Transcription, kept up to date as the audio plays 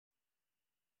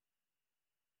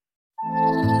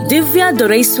Divya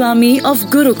Doraiswamy of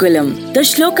Gurukulam. The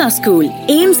Shloka School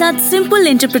aims at simple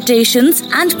interpretations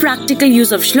and practical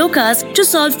use of shlokas to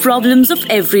solve problems of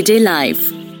everyday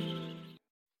life.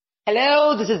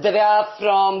 Hello, this is Divya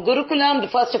from Gurukulam, the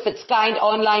first of its kind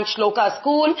online shloka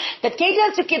school that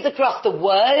caters to kids across the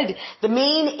world. The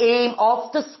main aim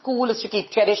of the school is to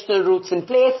keep traditional roots in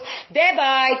place,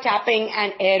 thereby tapping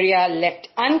an area left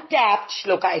untapped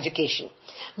shloka education.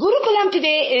 Gurukulam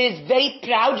today is very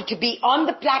proud to be on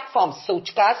the platform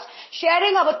Sochcast,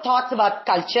 sharing our thoughts about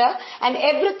culture and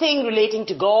everything relating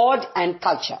to God and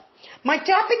culture. My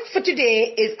topic for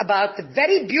today is about the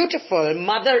very beautiful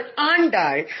Mother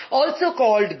Andal, also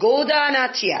called Goda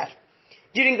Nachiyar.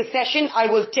 During the session, I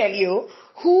will tell you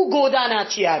who Goda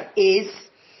Nachiyar is,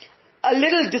 a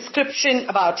little description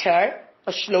about her,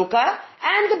 a shloka,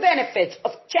 and the benefits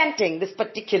of chanting this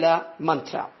particular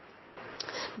mantra.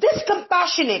 This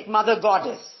compassionate mother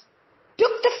goddess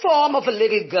took the form of a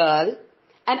little girl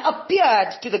and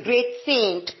appeared to the great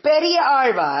saint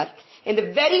Periyar in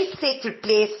the very sacred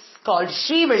place called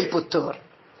Srivilliputturu.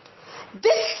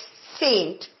 This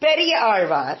saint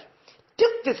Periyar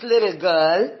took this little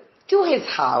girl to his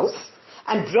house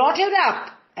and brought her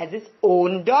up as his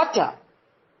own daughter.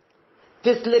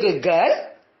 This little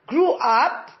girl grew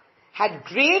up, had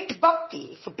great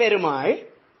bhakti for Perumal,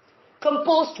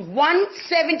 composed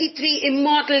 173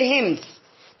 immortal hymns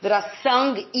that are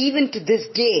sung even to this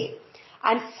day,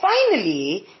 and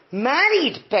finally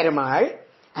married Perumal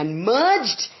and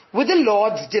merged with the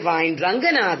Lord's divine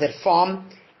Ranganatha form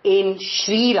in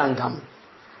Sri Rangam.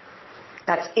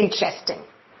 That's interesting.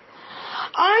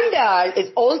 Andal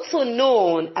is also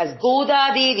known as Goda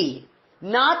Devi,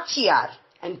 Nachiyar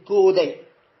and Godai.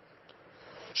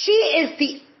 She is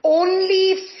the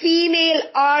only female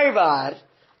Arvar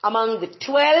among the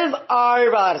 12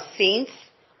 Arvar saints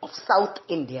of South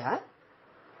India.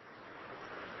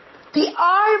 The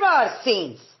Arvar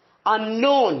saints are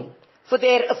known for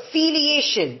their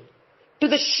affiliation to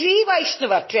the Sri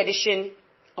Vaishnava tradition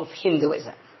of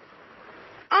Hinduism.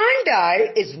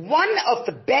 Andal is one of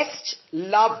the best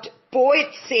loved poet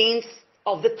saints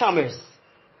of the Tamils.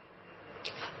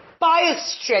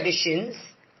 Pious traditions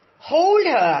hold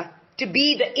her to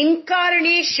be the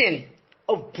incarnation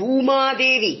of Bhuma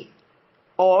Devi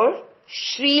or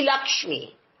Sri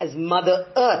Lakshmi as Mother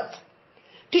Earth,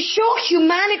 to show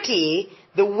humanity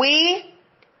the way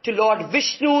to Lord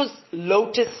Vishnu's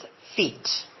lotus feet.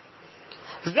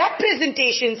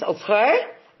 Representations of her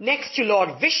next to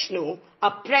Lord Vishnu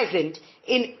are present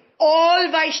in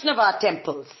all Vaishnava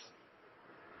temples.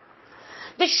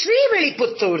 The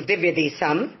Srivilliputturu Divya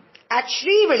Desam at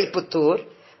Srivilliputturu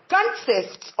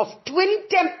consists of twin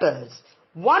temples,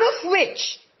 one of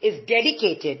which is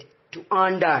dedicated to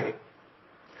Andal.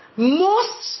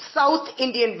 Most South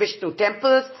Indian Vishnu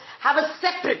temples have a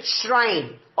separate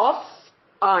shrine of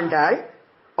Andal,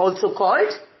 also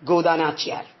called Goda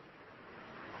Nachiyar.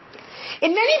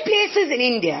 In many places in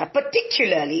India,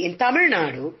 particularly in Tamil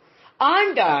Nadu,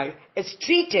 Andal is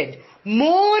treated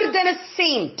more than a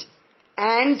saint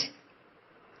and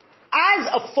as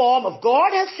a form of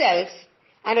God herself,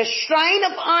 and a shrine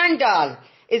of Andal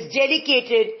is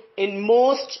dedicated in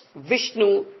most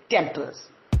Vishnu temples.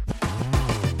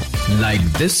 Like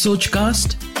this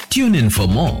Sochcast? Tune in for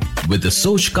more with the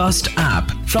Sochcast app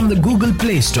from the Google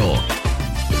Play Store.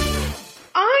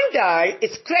 Andal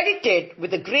is credited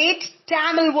with the great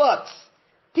Tamil works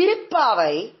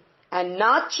Tirupavai and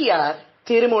Nachiyar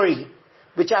Tirumozhi,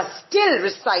 which are still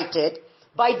recited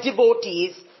by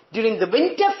devotees during the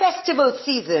winter festival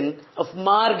season of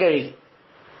Margazhi.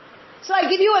 So I'll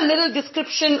give you a little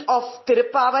description of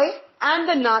Tirupavai and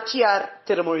the Nachiyar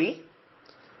Tirumozhi.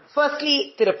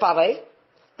 Firstly, Tirupavai.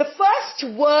 The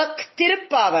first work,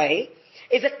 Tirupavai,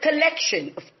 is a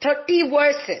collection of 30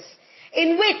 verses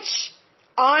in which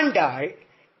Andal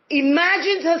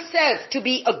imagines herself to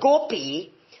be a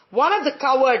gopi, one of the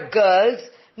cowherd girls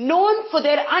known for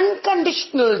their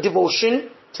unconditional devotion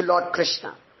to Lord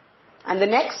Krishna. And the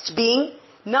next being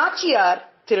Nachiyar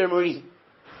Tirumozhi.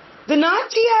 The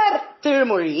Nachiyar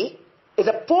Tirumozhi is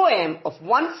a poem of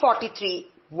 143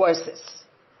 verses.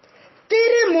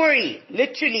 Tirumozhi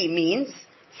literally means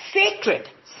sacred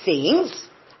sayings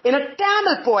in a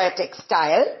Tamil poetic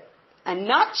style, and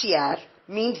Nachiyar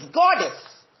means goddess.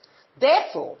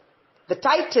 Therefore, the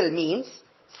title means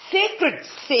sacred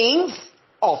sayings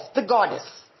of the goddess.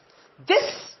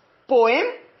 This poem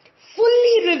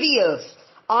fully reveals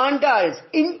Andal's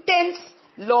intense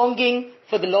longing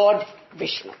for the Lord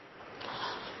Vishnu.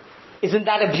 Isn't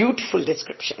that a beautiful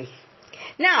description?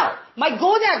 Now, my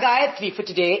Goda Gayatri for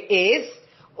today is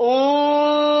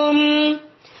Om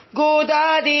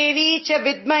Goda Devi cha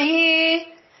vidmahe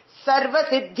Sarva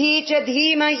Siddhi Cha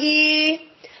Dhimahi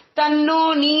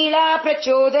Tanno Neela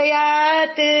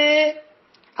Prachodayat.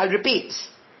 I'll repeat.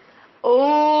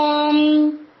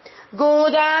 Om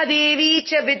Goda Devi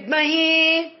Cha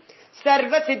Vidmahi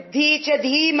Sarva Siddhi Cha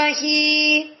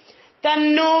Dhimahi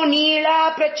Tanno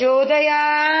Neela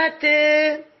Prachodayat.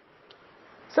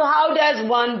 So how does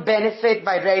one benefit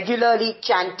by regularly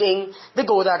chanting the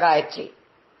Goda Gayatri?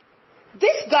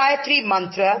 This Gayatri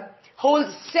mantra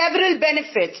holds several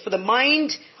benefits for the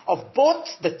mind of both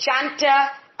the chanter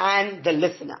and the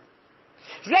listener.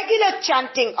 Regular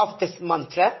chanting of this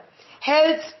mantra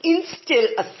helps instill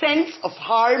a sense of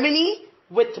harmony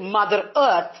with Mother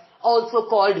Earth, also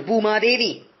called Bhuma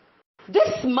Devi.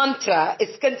 This mantra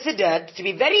is considered to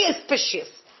be very auspicious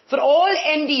for all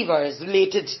endeavors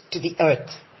related to the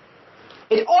earth.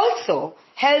 It also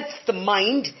helps the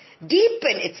mind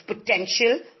deepen its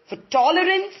potential for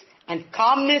tolerance and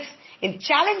calmness in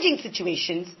challenging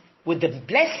situations with the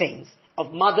blessings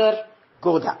of Mother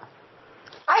Goda.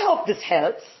 I hope this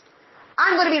helps.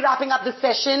 I'm going to be wrapping up this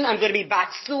session. I'm going to be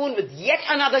back soon with yet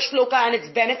another shloka and its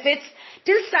benefits.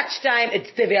 Till such time, it's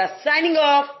Divya signing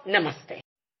off. Namaste.